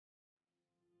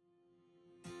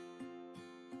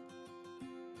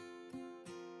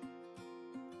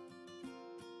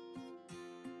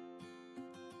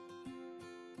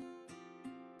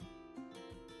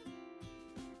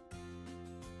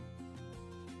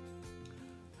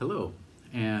Hello,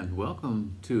 and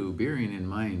welcome to Beering in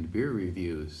Mind Beer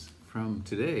Reviews. From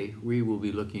today, we will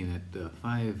be looking at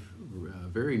five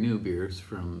very new beers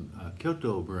from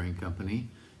Kyoto Brewing Company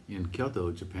in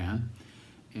Kyoto, Japan.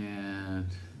 And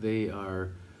they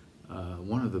are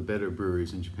one of the better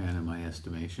breweries in Japan in my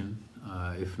estimation,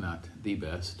 if not the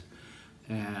best.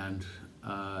 And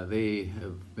they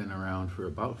have been around for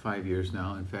about 5 years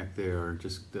now. In fact, they are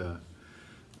just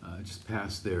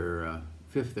past their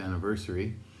 5th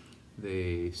anniversary.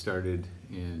 They started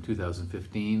in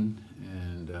 2015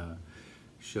 and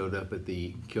showed up at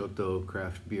the Kyoto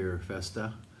Craft Beer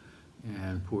Festa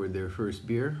and poured their first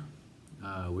beer,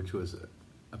 which was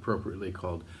appropriately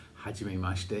called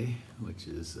Hajimemashite, which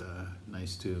is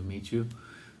nice to meet you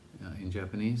in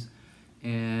Japanese.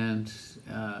 And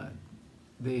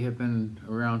they have been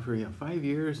around for 5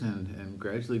 years and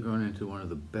gradually grown into one of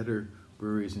the better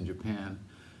breweries in Japan.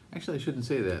 Actually, I shouldn't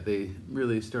say that. They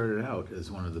really started out as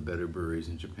one of the better breweries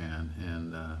in Japan,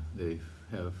 and they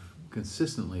have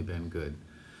consistently been good.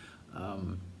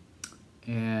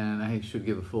 And I should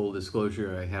give a full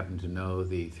disclosure. I happen to know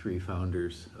the three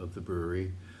founders of the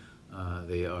brewery.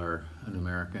 They are an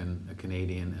American, a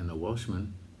Canadian, and a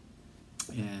Welshman.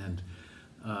 And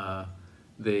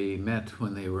they met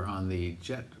when they were on the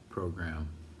JET program,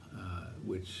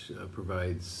 which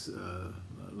provides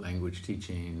language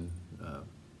teaching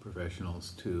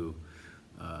professionals to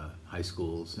high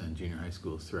schools and junior high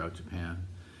schools throughout Japan.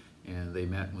 And they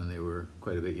met when they were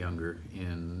quite a bit younger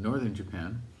in northern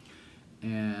Japan.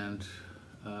 And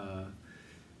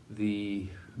the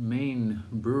main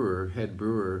brewer, head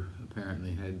brewer,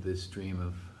 apparently had this dream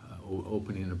of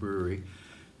opening a brewery.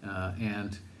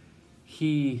 And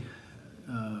he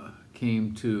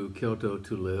came to Kyoto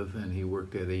to live, and he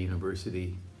worked at a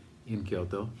university in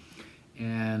Kyoto.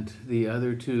 And the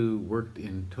other two worked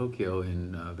in Tokyo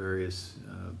in various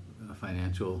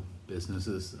financial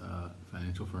businesses,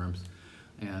 financial firms.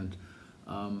 And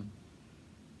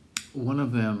one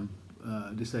of them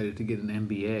decided to get an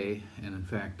MBA. And in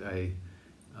fact,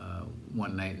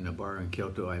 one night in a bar in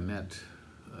Kyoto, I met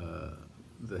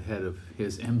the head of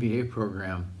his MBA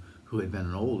program, who had been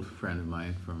an old friend of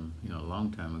mine from a long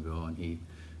time ago. And he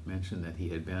mentioned that he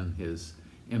had been his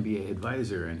MBA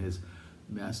advisor, and his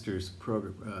master's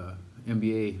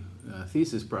MBA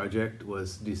thesis project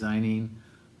was designing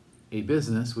a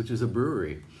business, which is a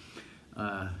brewery.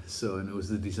 And it was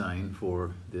the design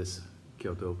for this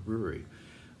Kyoto brewery.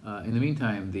 In the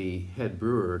meantime, the head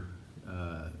brewer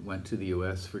went to the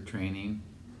US for training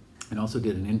and also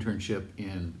did an internship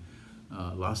in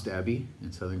Lost Abbey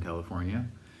in Southern California,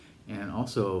 and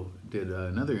also did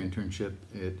another internship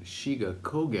at Shiga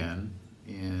Kogen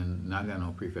in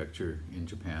Nagano Prefecture in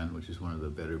Japan, which is one of the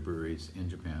better breweries in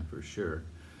Japan for sure.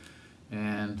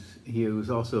 And he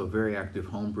was also a very active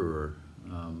home brewer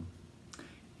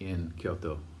in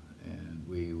Kyoto, and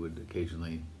we would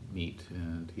occasionally meet,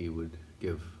 and he would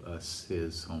give us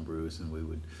his home brews, and we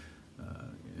would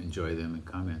enjoy them and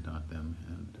comment on them,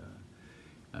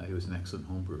 and he was an excellent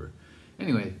home brewer.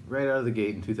 Anyway, right out of the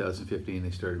gate in 2015,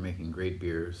 they started making great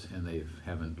beers, and they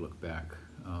haven't looked back.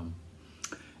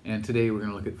 And today we're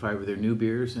going to look at 5 of their new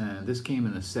beers, and this came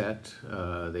in a set.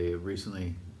 They have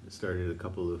recently started a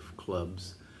couple of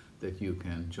clubs that you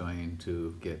can join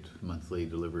to get monthly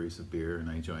deliveries of beer,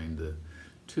 and I joined the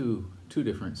two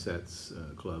different sets,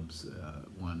 clubs,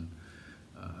 one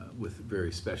with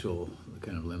very special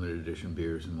kind of limited edition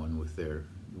beers, and one with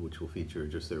which will feature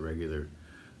just their regular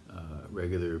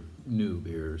new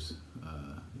beers.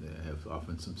 They have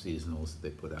often some seasonals that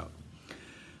they put out.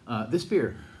 This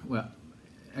beer, well,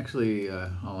 actually,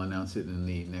 I'll announce it in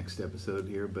the next episode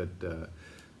here, but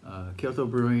Kyoto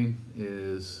Brewing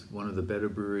is one of the better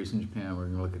breweries in Japan. We're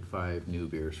going to look at 5 new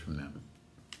beers from them.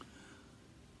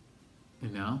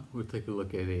 And now we'll take a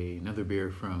look at another beer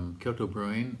from Kyoto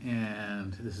Brewing,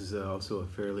 and this is also a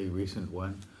fairly recent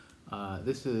one.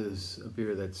 This is a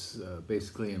beer that's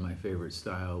basically in my favorite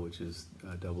style, which is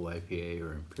double IPA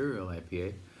or Imperial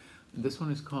IPA. And this one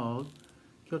is called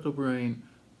Kyoto Brewing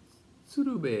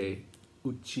Tsurube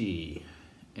Uchi,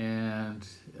 and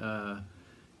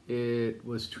it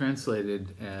was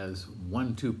translated as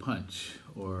 1-2 punch,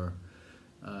 or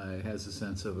it has a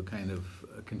sense of a kind of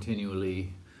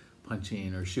continually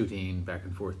punching or shooting back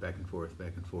and forth, back and forth,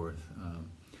 back and forth.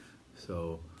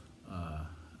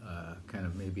 Kind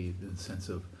of maybe the sense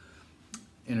of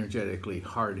energetically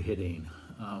hard hitting.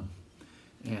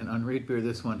 And on RateBeer,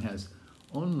 this one has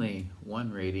only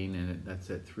one rating, and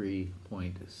that's at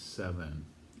 3.7.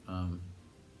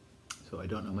 So I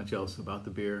don't know much else about the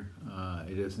beer.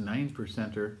 It is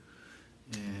 9%er,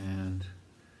 and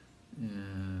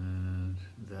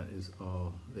and that is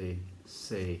all they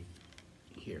say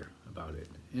here about it.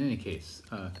 In any case,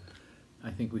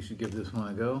 I think we should give this one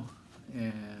a go,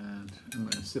 and I'm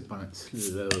going to sip on it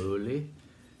slowly.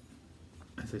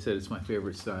 As I said, it's my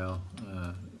favorite style,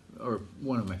 or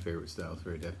one of my favorite styles,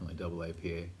 very definitely, double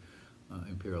IPA,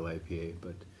 Imperial IPA.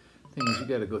 But the thing is, you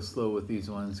got to go slow with these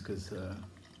ones because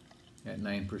at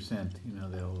 9%, you know,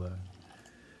 they'll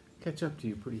catch up to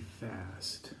you pretty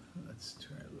fast. Let's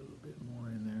try a little bit more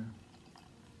in there.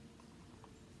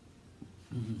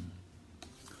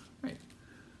 Right.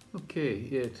 Okay,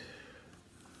 it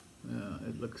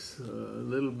looks a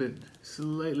little bit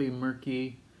slightly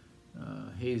murky,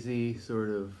 hazy, sort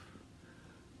of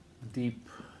deep,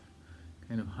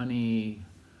 kind of honey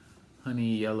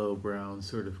yellow brown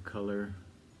sort of color,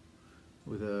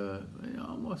 with a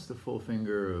almost a full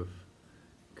finger of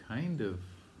kind of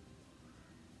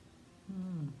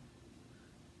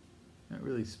not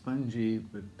really spongy,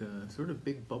 but sort of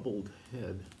big bubbled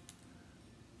head.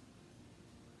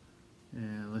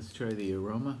 And let's try the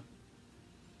aroma.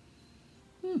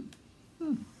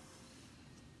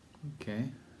 Okay.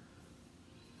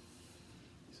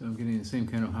 So I'm getting the same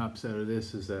kind of hops out of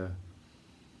this as I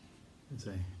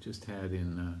just had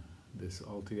in this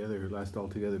last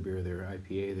Altogether beer, their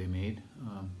IPA they made.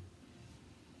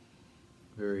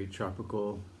 Very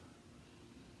tropical,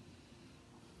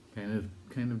 kind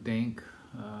of dank,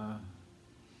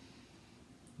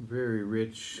 very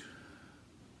rich,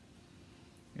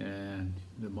 and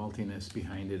the maltiness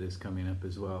behind it is coming up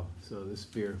as well. So this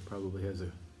beer probably has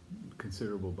a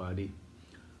considerable body.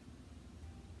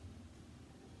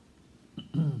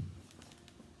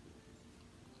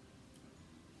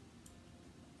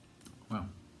 Wow.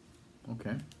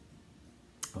 Okay.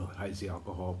 Well, it hides the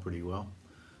alcohol pretty well.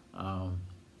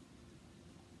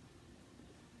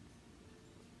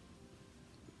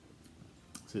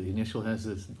 So the initial has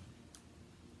this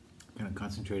kind of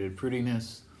concentrated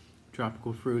fruitiness,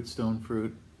 tropical fruit, stone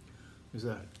fruit. There's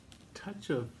a touch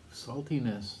of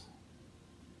saltiness.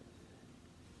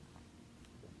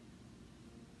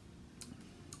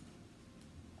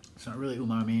 It's not really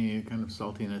umami, kind of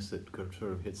saltiness that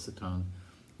sort of hits the tongue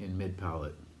in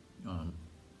mid-palate, and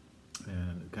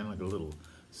kind of like a little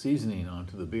seasoning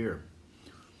onto the beer.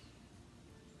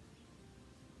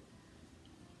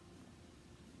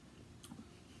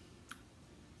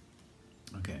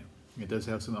 Okay, it does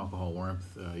have some alcohol warmth,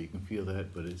 you can feel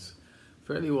that, but it's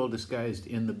fairly well disguised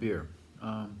in the beer.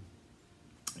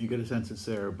 You get a sense it's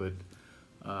there, but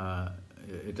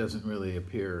it doesn't really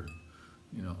appear,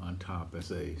 you know, on top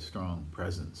as a strong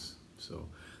presence. So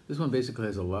this one basically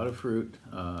has a lot of fruit,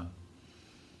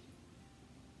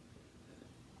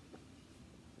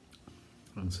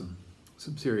 and some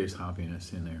serious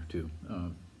hoppiness in there too.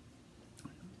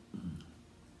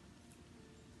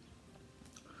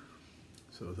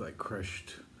 So it's like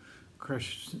crushed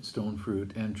stone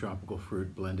fruit and tropical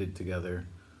fruit blended together,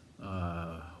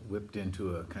 whipped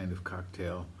into a kind of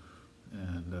cocktail,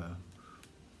 and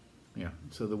yeah,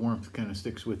 so the warmth kind of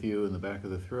sticks with you in the back of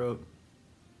the throat.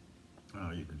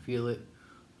 You can feel it,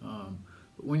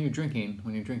 but when you're drinking,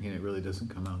 it really doesn't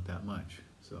come out that much.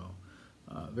 So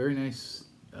very nice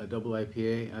double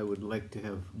IPA. I would like to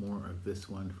have more of this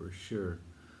one for sure.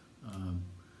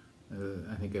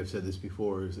 I think I've said this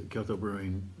before, is that Kyoto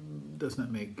Brewing does not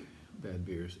make bad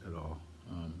beers at all.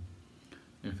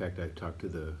 In fact, I've talked to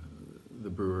the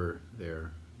brewer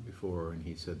there before, and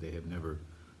he said they have never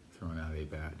thrown out a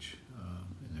batch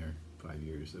in their 5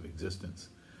 years of existence.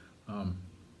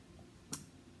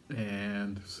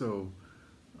 And so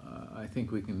I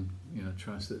think we can, you know,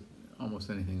 trust that almost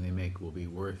anything they make will be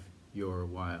worth your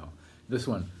while. This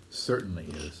one certainly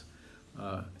is.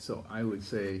 So I would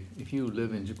say, if you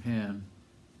live in Japan,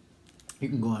 you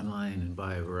can go online and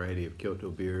buy a variety of Kyoto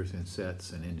beers in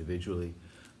sets and individually.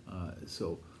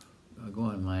 Go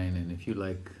online, and if you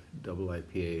like double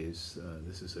IPAs,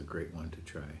 this is a great one to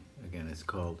try. Again, it's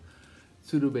called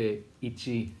Tsurube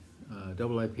Ichi,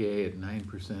 double IPA at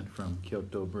 9% from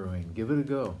Kyoto Brewing. Give it a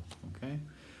go, okay?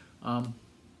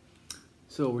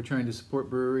 So we're trying to support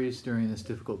breweries during this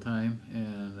difficult time,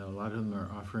 and a lot of them are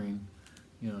offering,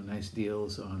 you know, nice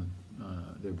deals on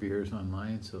their beers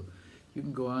online. So you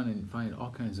can go on and find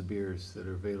all kinds of beers that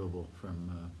are available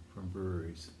from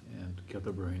breweries, and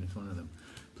Kyoto Brewing is one of them.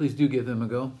 Please do give them a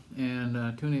go,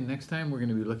 and tune in next time. We're going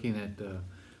to be looking at a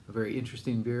very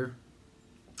interesting beer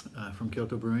from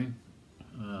Kyoto Brewing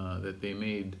that they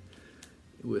made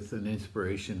with an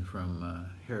inspiration from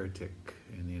Heretic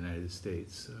in the United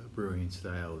States, brewing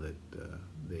style that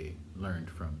they learned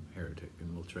from Heretic,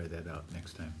 and we'll try that out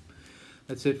next time.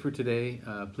 That's it for today.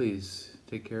 Please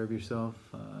take care of yourself.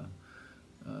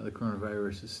 the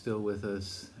coronavirus is still with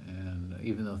us, and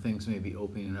even though things may be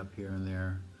opening up here and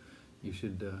there, you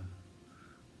should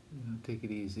take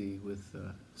it easy with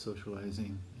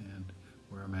socializing and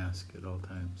wear a mask at all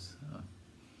times.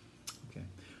 Okay.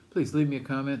 Please leave me a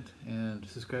comment and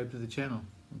subscribe to the channel.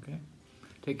 Okay?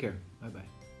 Take care.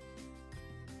 Bye-bye.